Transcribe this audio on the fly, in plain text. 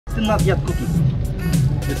Still not yet cooking.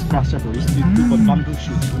 This grasshopper is to cook on bamboo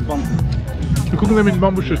shoots. You're cooking them in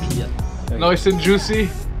bamboo shoots? Yes. Nice and juicy,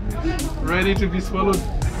 ready to be swallowed.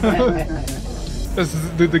 This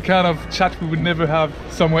is the kind of chat we would never have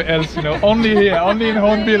somewhere else, you know, only here, only in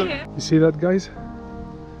Hornbill. You see that, guys?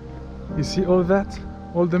 You see all that?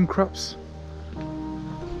 All them crops?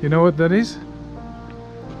 You know what that is?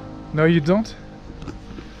 No, you don't?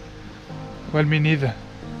 Well, me neither.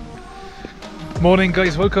 Morning,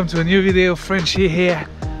 guys, welcome to a new video. Frenchy here,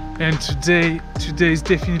 and today is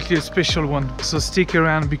definitely a special one, so stick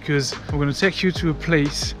around because we're going to take you to a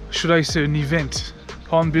place, should I say an event,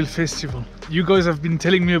 Hornbill Festival. You guys have been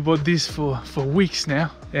telling me about this for weeks now,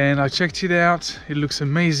 and I checked it out. It looks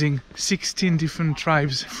amazing. 16 different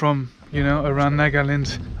tribes from, you know, around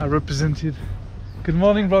Nagaland are represented. Good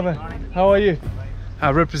morning, brother. How are you?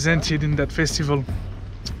 Are represented in that festival.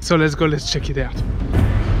 So let's go, let's check it out.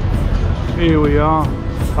 Here we are,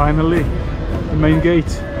 finally, the main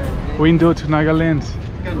gate, window to Nagaland.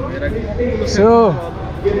 So,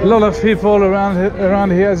 a lot of people around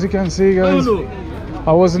here, as you can see, guys.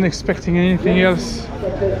 I wasn't expecting anything else.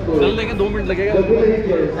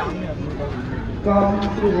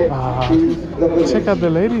 Check out the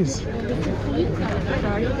ladies.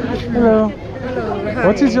 Hello. Hello.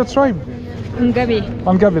 What is your tribe? Angami.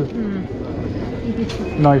 Angami.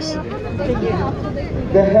 Nice.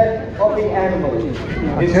 The head of the animal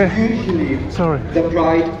is usually the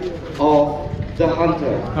pride of the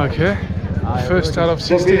hunter. Okay. First out of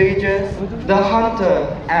 16. The hunter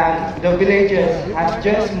and the villagers have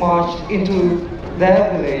just marched into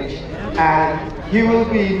their village, and he will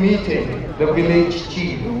be meeting the village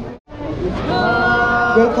chief.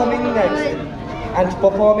 Welcoming next and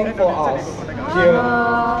performing for us here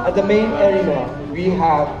at the main arena, we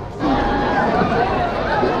have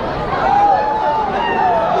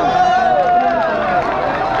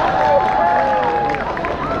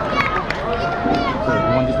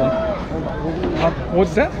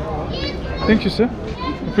what's that? Thank you, sir.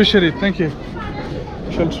 Appreciate it. Thank you.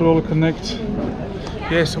 Cultural Connect.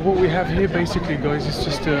 Yeah, so what we have here basically, guys, is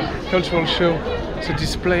just a cultural show. It's a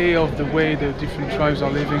display of the way the different tribes are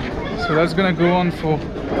living. So that's gonna go on for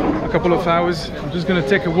a couple of hours. I'm just gonna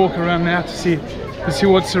take a walk around now to see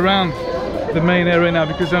what's around the main arena,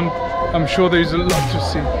 because I'm sure there's a lot to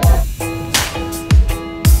see.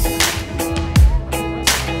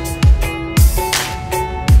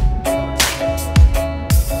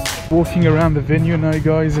 Walking around the venue now,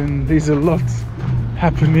 guys, and there's a lot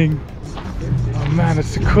happening. Oh man,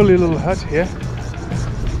 it's a cool little hut here.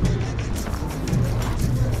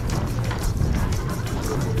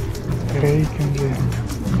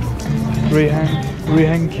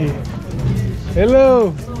 Rehanki.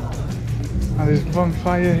 Hello! Oh, there's a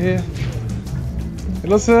bonfire here.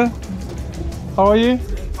 Hello, sir. How are you?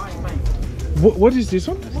 What is this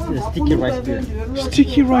one? Sticky rice beer.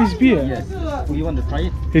 Sticky rice beer? Yes. You want to try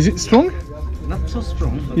it? Is it strong? Not so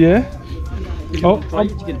strong. Yeah? If you try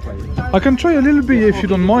it, you can try it. I can try a little bit if you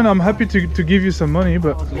don't mind. I'm happy to give you some money,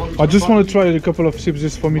 but I just want to try a couple of sips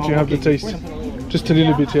just for me to have the taste. Just a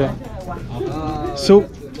little bit, yeah. So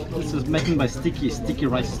this is making by sticky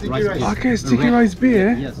rice beer. Okay, sticky rice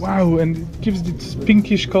beer. Yes. Wow, and it gives this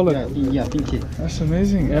pinkish color. Yeah, pinky. That's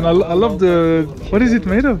amazing. And I love the, what is it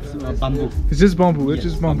made of? Bamboo. It's just bamboo. Yes, it's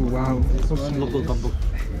just bamboo. Wow. Awesome. Local bamboo.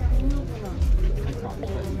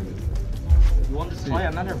 You want to try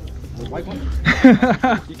another white one?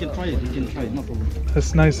 You can try it. No problem.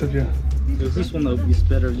 That's nice of you. This one is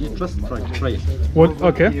better. You just try it. What?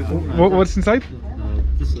 Okay. What's inside?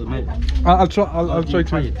 This is made. I'll try. I'll try to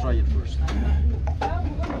try it first.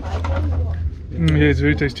 Yeah, it's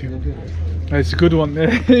very tasty. It's a good one.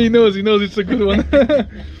 he knows it's a good one.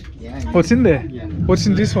 What's in there? Yeah. What's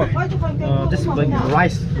in this one? This is like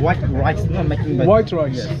rice, white rice, not making by white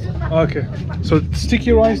rice. Yes. Okay. So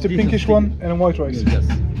sticky rice, the pinkish one, and white rice. Yes.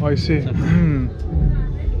 Oh, I see.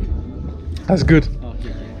 That's good.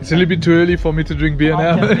 Okay. It's a little bit too early for me to drink beer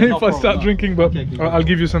now. Okay, if I start drinking, but I'll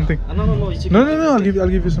give you something. No. No. I'll give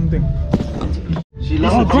you something.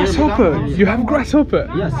 Oh, grasshopper! You have grasshopper?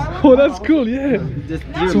 Yes. Oh, that's cool. Yeah.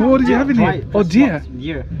 So what did you have in here? Oh, deer.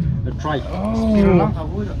 Deer. Try. Oh.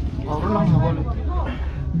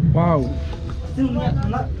 Wow. Still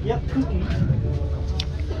not yet cooking.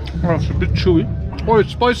 Oh, it's a bit chewy. Oh,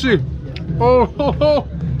 it's spicy. Oh.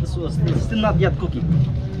 This was still not yet cooking.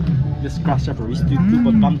 This grasshopper is to cook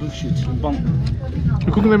on bamboo shoots.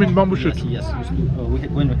 You're cooking them in bamboo shoots? Yes. We're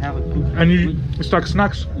going to have a cook. And it's like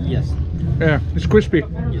snacks? Yes. Yeah, it's crispy.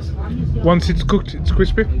 Yes. Once it's cooked, it's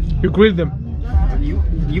crispy. You grill them.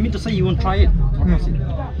 You mean to say you won't try it?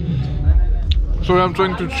 Sorry, I'm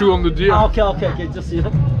trying to chew on the deer. Okay. Just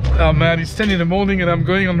Oh man, it's 10 in the morning and I'm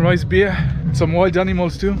going on rice beer. Some wild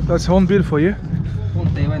animals too. That's Hornbill for you.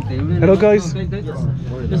 Hello guys.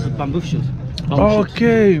 This is bamboo shoot.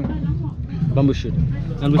 Okay. Bamboo shoot.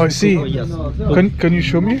 And I see. Yes. Can you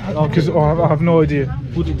show me? Because I have no idea.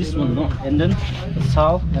 Put this one, no, and then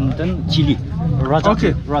salt, and then chili. Raja.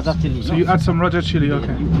 Okay. Raja chili. So you add some Raja chili,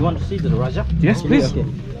 okay. You want to see the Raja? Yes, chili? please. Okay.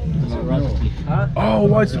 Raja chili. Oh,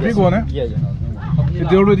 wow, it's a big one, eh? Yeah.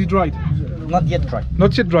 They're already dried? Not yet dried.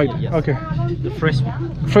 Not yet dried? Yes. Okay. The fresh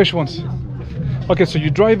one. Fresh ones? Okay, so you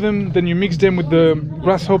dry them, then you mix them with the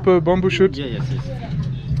grasshopper bamboo shoot? Yes.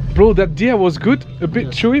 Bro, that deer was good, a bit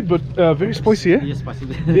chewy, but very spicy, eh? Yes, spicy.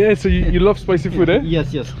 Yeah, so you love spicy food, eh?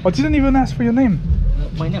 Yes. I didn't even ask for your name.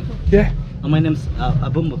 My name? Yeah. My name's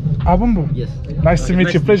Abumbu. Abumbu? Yes. Nice to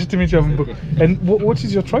meet you, pleasure to meet you, Abumbu. Okay. And what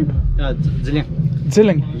is your tribe? Zeliang.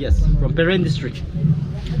 Zeliang? Yes, from Peren district.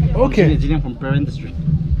 Okay. Zeliang from Peren district.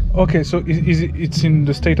 Okay, so it's in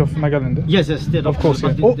the state of Nagaland? Eh? Yes, state of course,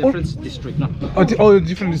 but yeah. different district, no? Oh,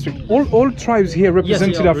 different district. All tribes here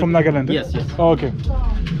represented are from Nagaland? Eh? Yes. Oh, okay.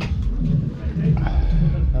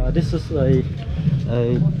 This is a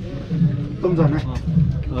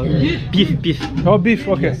beef. Oh, beef,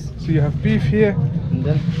 okay. Yes. So you have beef here. And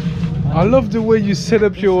then I love the way you set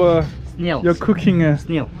up your snails. your cooking.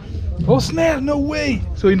 Snail. Oh, snail, no way!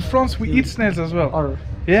 So in France we eat snails as well? Or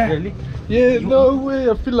Yeah. really? Yeah, no way,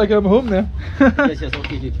 I feel like I'm home now. Yes,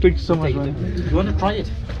 okay. Thank you so much, Take man. it. You want to try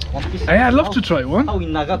it? Yeah, I'd love to try one. How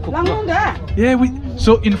in Naga cook? Yeah,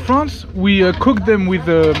 so in France we cook them with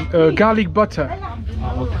garlic butter.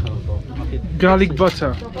 Okay. Garlic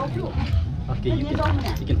butter. Okay, you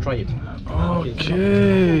can try it.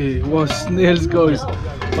 Okay, wow, snails, guys.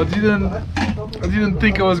 I didn't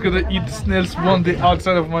think I was gonna eat snails one day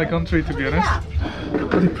outside of my country, to be honest.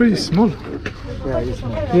 But they're pretty small. Yeah, it's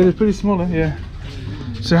small. Yeah, they're pretty small, eh? Yeah.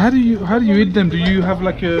 So how do you eat them? Do you have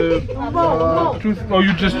like a tooth, or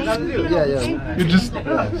you just you just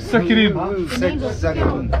suck it in?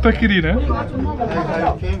 Suck it in, eh?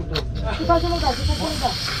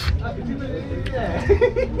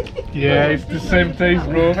 Yeah, it's the same taste,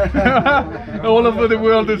 bro. All over the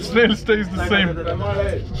world, the snails taste the same.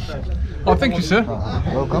 Oh, thank you, sir.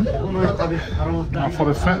 Welcome. For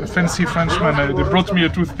the fancy Frenchman, they brought me a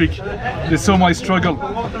toothpick. They saw my struggle.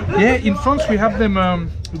 Yeah, in France we have them.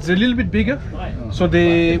 It's a little bit bigger, so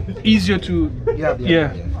they're easier to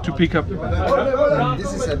to pick up.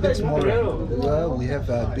 This is a bit smaller. We have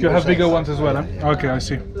bigger You have bigger size. ones as well, huh? Okay, I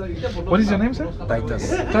see. What is your name, sir? Titus.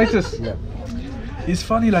 Titus. Yeah. It's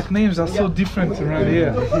funny, like names are so different around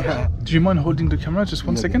here. Yeah. Do you mind holding the camera just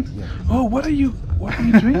one second? Yeah. Oh, what are you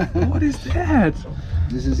doing? What is that?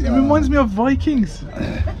 This is. It reminds me of Vikings.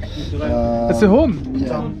 It's a horn.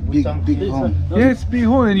 Yeah. Big horn. Yeah, it's big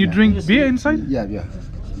horn, and you drink beer inside? Yeah.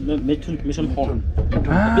 Mission horn.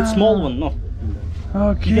 Ah. A bit small one, no.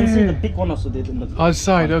 Okay. You can see the big one also. They do not.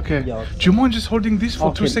 Outside, okay. Yeah. Do you mind just holding this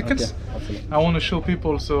for 2 Okay, seconds? okay. I want to show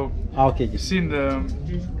people. So Okay. you see in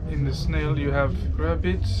the snail you have grab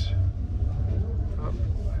it. Oh,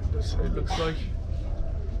 that's how it looks like.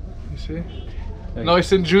 You see?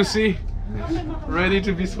 Nice and juicy, ready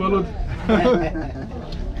to be swallowed.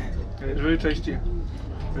 It's very tasty,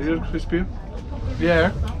 very crispy.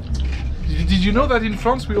 Yeah. Did you know that in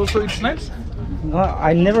France we also eat snails? No,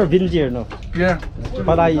 I never been there, no. Yeah.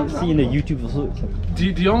 But I see in the YouTube also.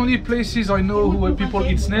 The only places I know where people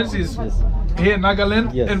eat snails is here in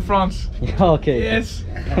Nagaland Yes. and France. Yeah, okay. Yes.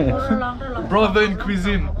 Brother in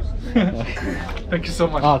cuisine. Thank you so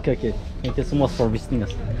much. Okay. Thank you so much for visiting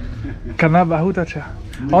us.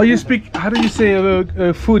 Oh, you speak, how do you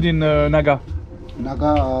say food in Naga?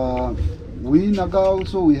 Naga. Naga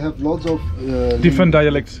also we have lots of Different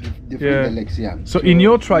dialects. Different dialects. Yeah. So in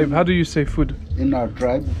your tribe, how do you say food? In our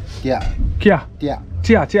tribe, Kya? tia.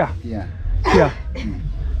 Tia. Yeah. Tia.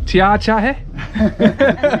 Tia acha hai?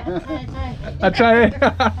 Acha hai?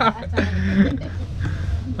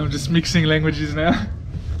 I'm just mixing languages now.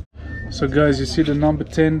 So guys, you see the number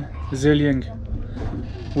 10, Zeliang.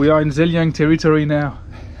 We are in Zeliang territory now.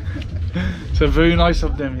 So very nice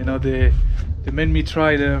of them, you know, they made me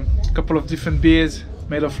try a couple of different beers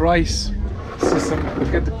made of rice. See some,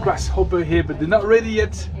 look at the grasshopper here, but they're not ready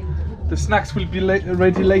yet. The snacks will be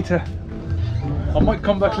ready later. I might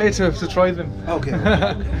come back later to try them. Okay.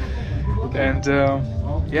 And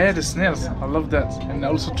yeah, the snails, I love that. And I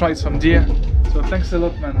also tried some deer. So thanks a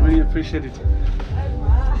lot, man, really appreciate it.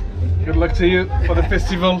 Good luck to you for the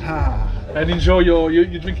festival. And enjoy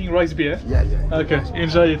you're drinking rice beer? Yeah. Okay,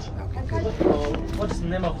 enjoy it. What's the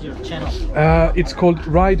name of your channel? It's called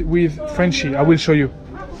Ride with Frenchy. I will show you.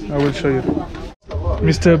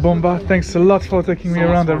 Mr. Bomba, thanks a lot for taking me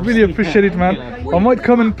around. I really appreciate it, man. I might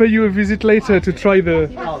come and pay you a visit later to try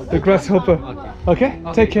the grasshopper. Okay?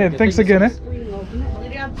 Take care. Thanks again, eh?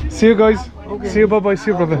 See you guys. See you, bye-bye.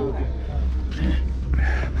 See you, brother.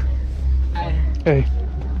 Hey.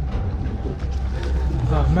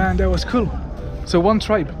 Oh man, that was cool. So one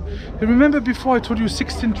tribe. You remember before I told you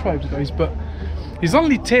 16 tribes, guys, but it's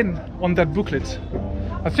only 10 on that booklet.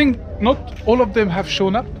 I think not all of them have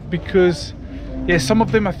shown up because, yeah, some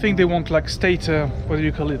of them I think they want like state, what do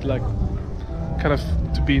you call it, like kind of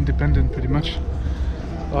to be independent pretty much.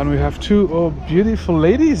 And we have two beautiful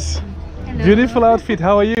ladies. Hello. Beautiful outfit.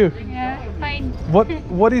 How are you? Yeah, fine.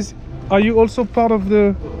 What is? Are you also part of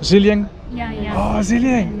the Zeliang? Yeah. Oh,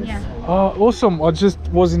 Zeliang. Yeah. Oh, awesome. I just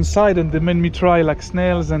was inside and they made me try like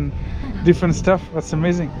snails and different stuff. That's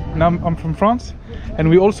amazing. Now I'm from France and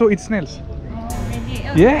we also eat snails. Oh, really?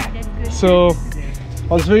 Oh, Yeah. That's good. So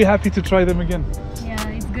I was very happy to try them again. Yeah,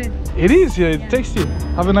 it's good. It is, yeah, it's tasty.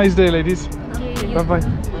 Have a nice day, ladies. Okay. Bye bye.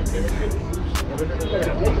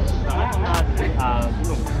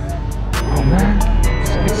 Oh man,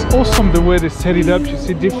 it's awesome the way they set it up. You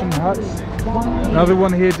see different huts. Another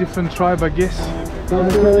one here, different tribe, I guess.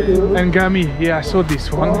 Angami, yeah, I saw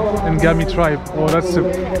this one. Angami tribe. Oh, that's a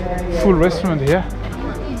full restaurant here.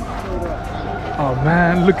 Oh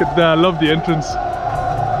man, look at that. I love the entrance.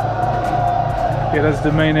 Yeah, that's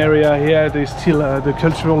the main area here. There's still the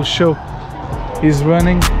cultural show is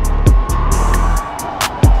running.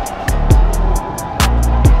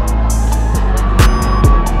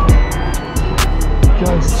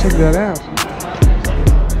 Guys, check that out.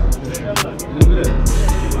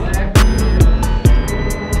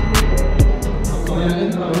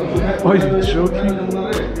 Are you joking?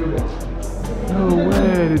 No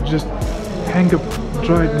way, they just hang up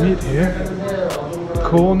dried meat here.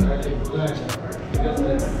 Corn.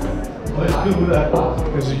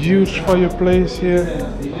 There's a huge fireplace here.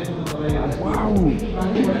 Wow.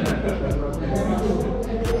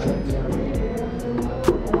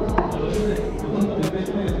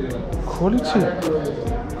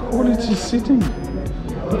 Quality sitting.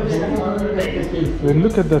 And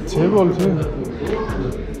look at that table too.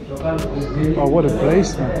 Oh, what a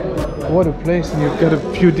place, man. What a place. And you've got a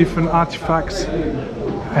few different artifacts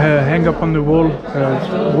hang up on the wall.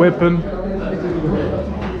 Weapon.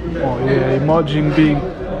 Oh yeah, imagine being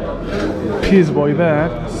pierced by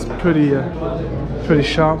that. It's pretty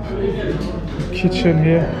sharp. Kitchen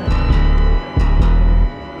here.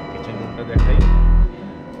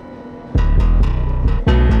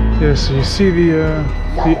 Yeah, so you see the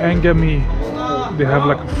Angami. They have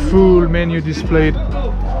like a full menu displayed.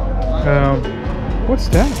 What's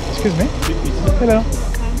that? Excuse me. Hello.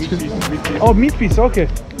 Excuse me. Oh, meat piece. Okay.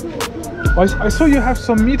 I saw you have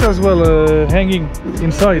some meat as well hanging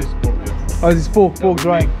inside. Oh, it's pork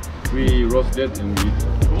drying. We roast that and we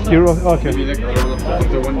eat. You roast, okay. Maybe like around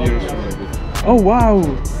after 1 year or something like that. Oh wow!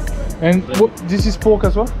 And what? This is pork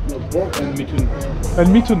as well? No, pork and mitun. And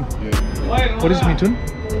mitun. Yeah. What is mitun?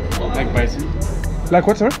 Like bison. Like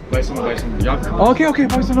what, sir? Bison. Yak. Okay,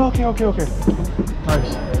 bison. Okay.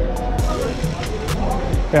 Nice.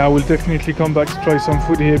 Yeah, I will definitely come back to try some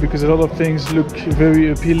food here because a lot of things look very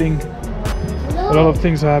appealing. A lot of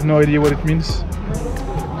things I have no idea what it means.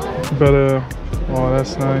 But oh,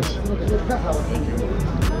 that's nice.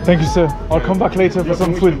 Thank you, sir. I'll come back later for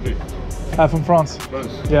some food. From France.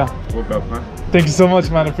 Yeah. World Cup, huh? Thank you so much,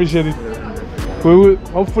 man. Appreciate it. We will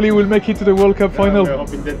hopefully we'll make it to the World Cup final. We're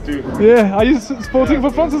hoping that too. Yeah. Are you supporting for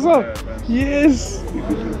France as well? Yes.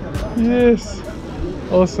 Yes.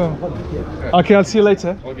 Awesome. Okay, I'll see you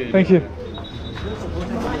later. Okay. Thank you.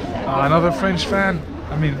 Another French fan.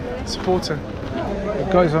 I mean, supporter.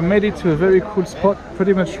 Guys, I made it to a very cool spot,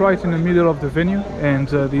 pretty much right in the middle of the venue, and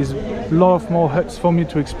there's a lot of more huts for me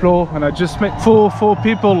to explore. And I just met four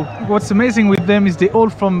people. What's amazing with them is they're all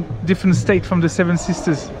from different states, from the Seven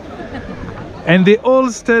Sisters, and they're all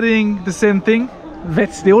studying the same thing.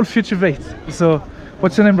 Vets. They're all future vets. So,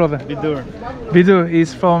 what's your name, brother? Bidur. Bidur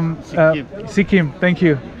is from Sikkim. Sikkim. Thank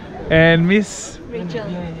you. And Miss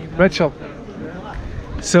Rachel.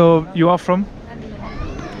 So you are from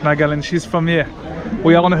Nagaland. She's from here.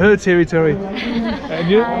 We are on her territory. And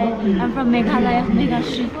you? I'm from Meghalaya,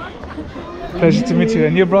 Megashri. Pleasure to meet you.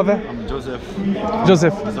 And your brother? I'm Joseph.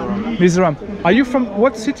 Joseph. Mizoram. Mizoram. Are you from,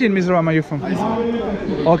 what city in Mizoram are you from?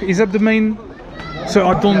 Okay, is that the main? So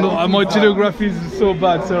I don't know, my geography is so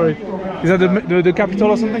bad, sorry. Is that the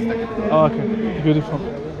capital or something? Oh, okay, beautiful.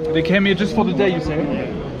 They came here just for the day, you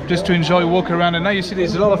say? Just to enjoy, walk around, and now you see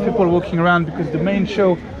there's a lot of people walking around because the main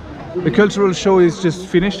show, the cultural show is just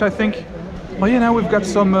finished, I think. Oh yeah, now we've got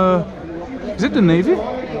some, is it the Navy?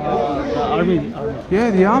 Army.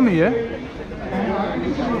 Yeah, the army, yeah?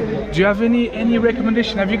 Do you have any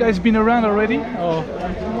recommendation? Have you guys been around already? Or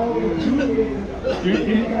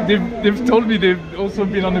they've told me they've also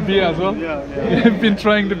been on the beer as well. Yeah. They've been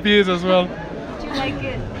trying the beers as well. Do you like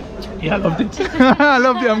it? Yeah, I loved it. I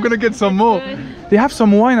loved it. I'm gonna get some more. They have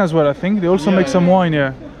some wine as well, I think. They also make some wine,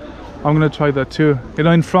 yeah. I'm gonna try that too. You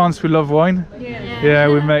know, in France we love wine. Yeah,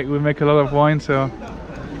 we make a lot of wine. So,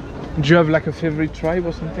 do you have like a favorite tribe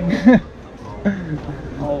or something?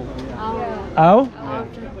 Ow?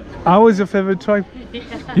 Ow is your favorite tribe?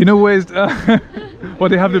 You know where's what,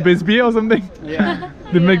 they have the best beer or something? Yeah.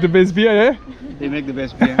 They make the best beer, yeah? They make the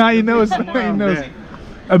best beer. He knows. He knows. There.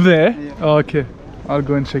 Up there? Yeah. Oh, okay. I'll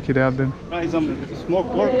go and check it out then. Try some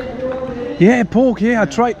smoked pork. Yeah, pork. Yeah, I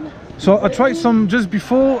tried. So I tried some just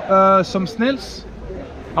before, some snails.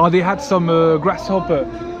 Oh, they had some grasshopper,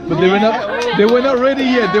 but they were not ready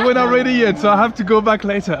yet. They were not ready yet, so I have to go back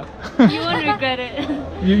later. You won't regret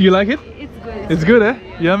it. You like it? It's good. It's good, eh?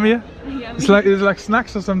 Yummy. Yeah? Yummy. It's like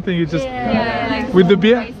snacks or something. You just like with the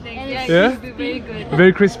beer. Yeah, Yeah? it's very good.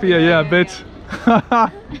 Very crispy. Yeah, I bet.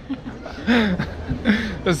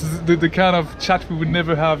 This is the kind of chat we would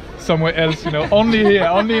never have somewhere else, you know. Only here,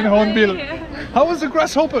 only in Hornbill. How was the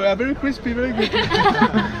grasshopper? Very crispy, very good.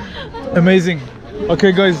 Amazing.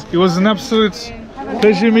 Okay, guys, it was an absolute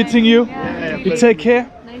pleasure meeting you. You take care.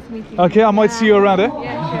 Nice meeting you. Okay, I might see you around, eh?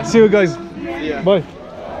 Yeah. See you guys. Bye.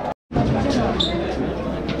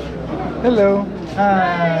 Hello.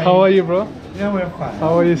 Hi. How are you, bro? Yeah, we're fine.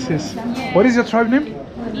 How are you, sis? What is your tribe name?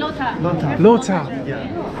 Lotha. Lotha. Lotha. Yeah.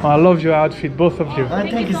 Oh, I love your outfit, both of you.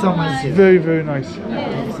 Thank you so much. sis. Very, very nice.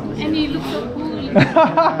 And you look so cool.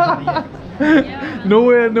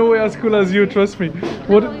 Nowhere as cool as you, trust me.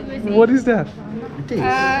 What is that?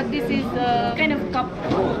 This is kind of cup.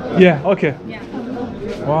 Yeah, okay. Yeah.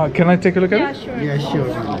 Wow, can I take a look at Yeah, it? sure. Yeah, sure.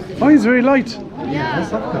 Oh, it's very light.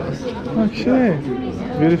 Yes, of course. Okay,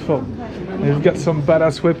 beautiful. You've got some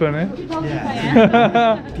badass weapon, eh?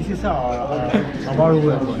 Yeah. This is our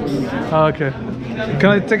weapon. Okay. Can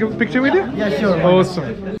I take a picture with you? Yeah, sure.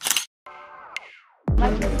 Awesome.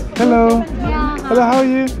 Hello. Yeah. Hello, how are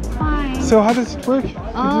you? Fine. So how does it work?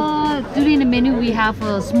 During the menu we have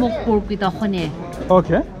smoked pork with a honey.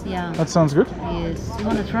 Okay, Yeah. that sounds good. Yes. You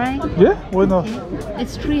wanna try? Yeah, why not?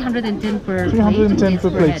 It's 310 per 310 plate. per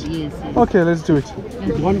plate. Yes. Okay, let's do it.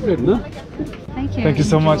 One plate, no? Thank you. Thank you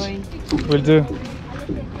so much. Enjoy. Will do.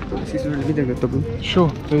 This will be the Sure,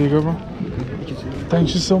 there you go, bro.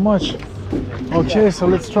 Thank you so much. Okay, so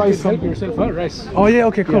let's try some. Help yourself, huh? Rice. Oh yeah,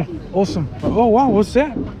 okay, cool. Awesome. Oh wow, what's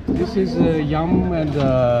that? This is yam and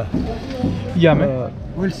Yam.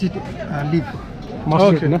 We'll sit leaf.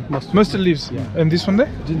 mustard, Okay. no? Mustard. Mustard leaves. Yeah. And this one there?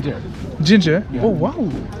 Ginger. Ginger? Yeah. Oh wow.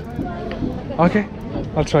 Okay,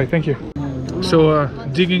 I'll try, thank you. So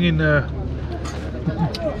digging in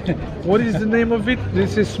what is the name of it?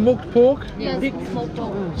 This is smoked pork? Yes. Smoked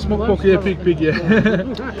pork. Smoked pork, yeah, pig,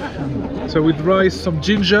 yeah. So with rice, some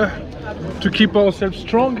ginger to keep ourselves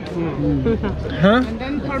strong. Huh? And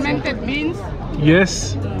then fermented beans.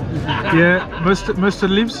 Yes. Yeah, mustard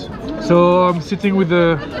leaves. So I'm sitting with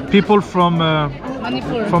the people from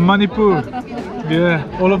Manipur. Manipur. Yeah,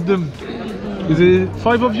 all of them. Is it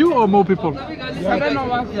 5 of you or more people? 7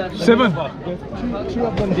 of us. 7? Two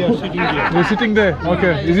of them, they are sitting here. They're sitting there.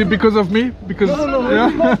 Okay. Is it because of me? Because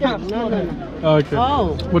yeah. Okay.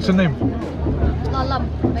 Oh. What's your name? Lalam.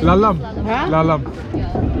 Lalam. Huh? Lalam.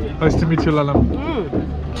 Nice to meet you, Lalam.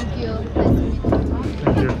 Thank you. Nice to meet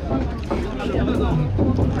you. Thank you.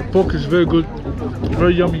 The pork is very good.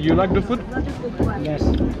 Very yummy. You like the food? Yes.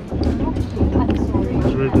 It's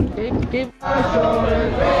very good.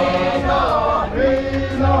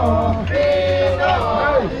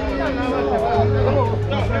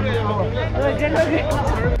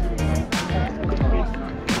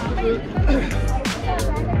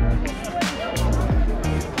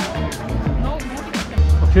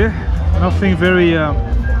 Okay, nothing very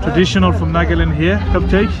traditional from Nagaland here,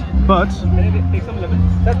 cupcake, but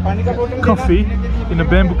coffee in a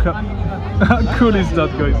bamboo cup. How cool is that,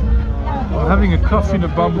 guys? I'm having a coffee in a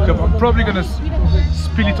bamboo cup. I'm probably gonna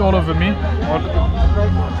spill it all over me.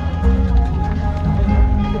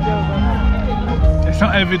 It's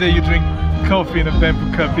not every day you drink coffee in a bamboo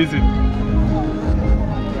cup, is it?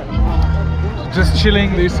 Just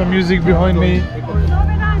chilling. There's some music behind me.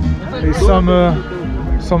 There's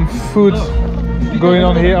some food going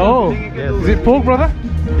on here. Oh, is it pork, brother?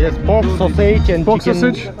 Yes, pork sausage and Pork chicken,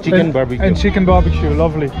 sausage chicken and, barbecue. and chicken barbecue.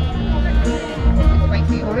 Lovely.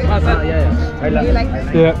 I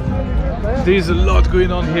like Yeah, there's a lot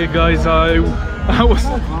going on here, guys. I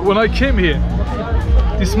when I came here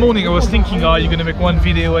this morning, I was thinking, are you gonna make one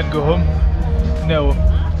video and go home? know.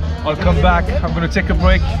 I'll come back. I'm gonna take a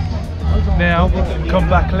break now, come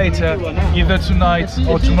back later, either tonight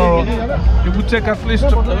or tomorrow. It would take at least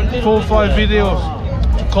 4 or 5 videos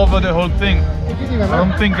to cover the whole thing. I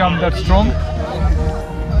don't think I'm that strong,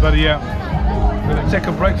 but yeah, I'm gonna take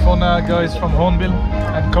a break for now, guys, from Hornbill,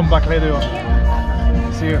 and come back later on.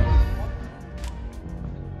 See you.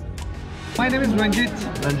 My name is Ranjit.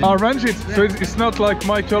 Ah, Ranjit. So it's not like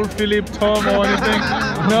Michael, Philip, Tom or anything?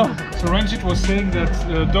 No. So Ranjit was saying that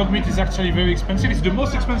dog meat is actually very expensive. It's the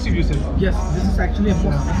most expensive, you said? Yes, this is actually a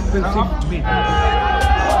most expensive meat.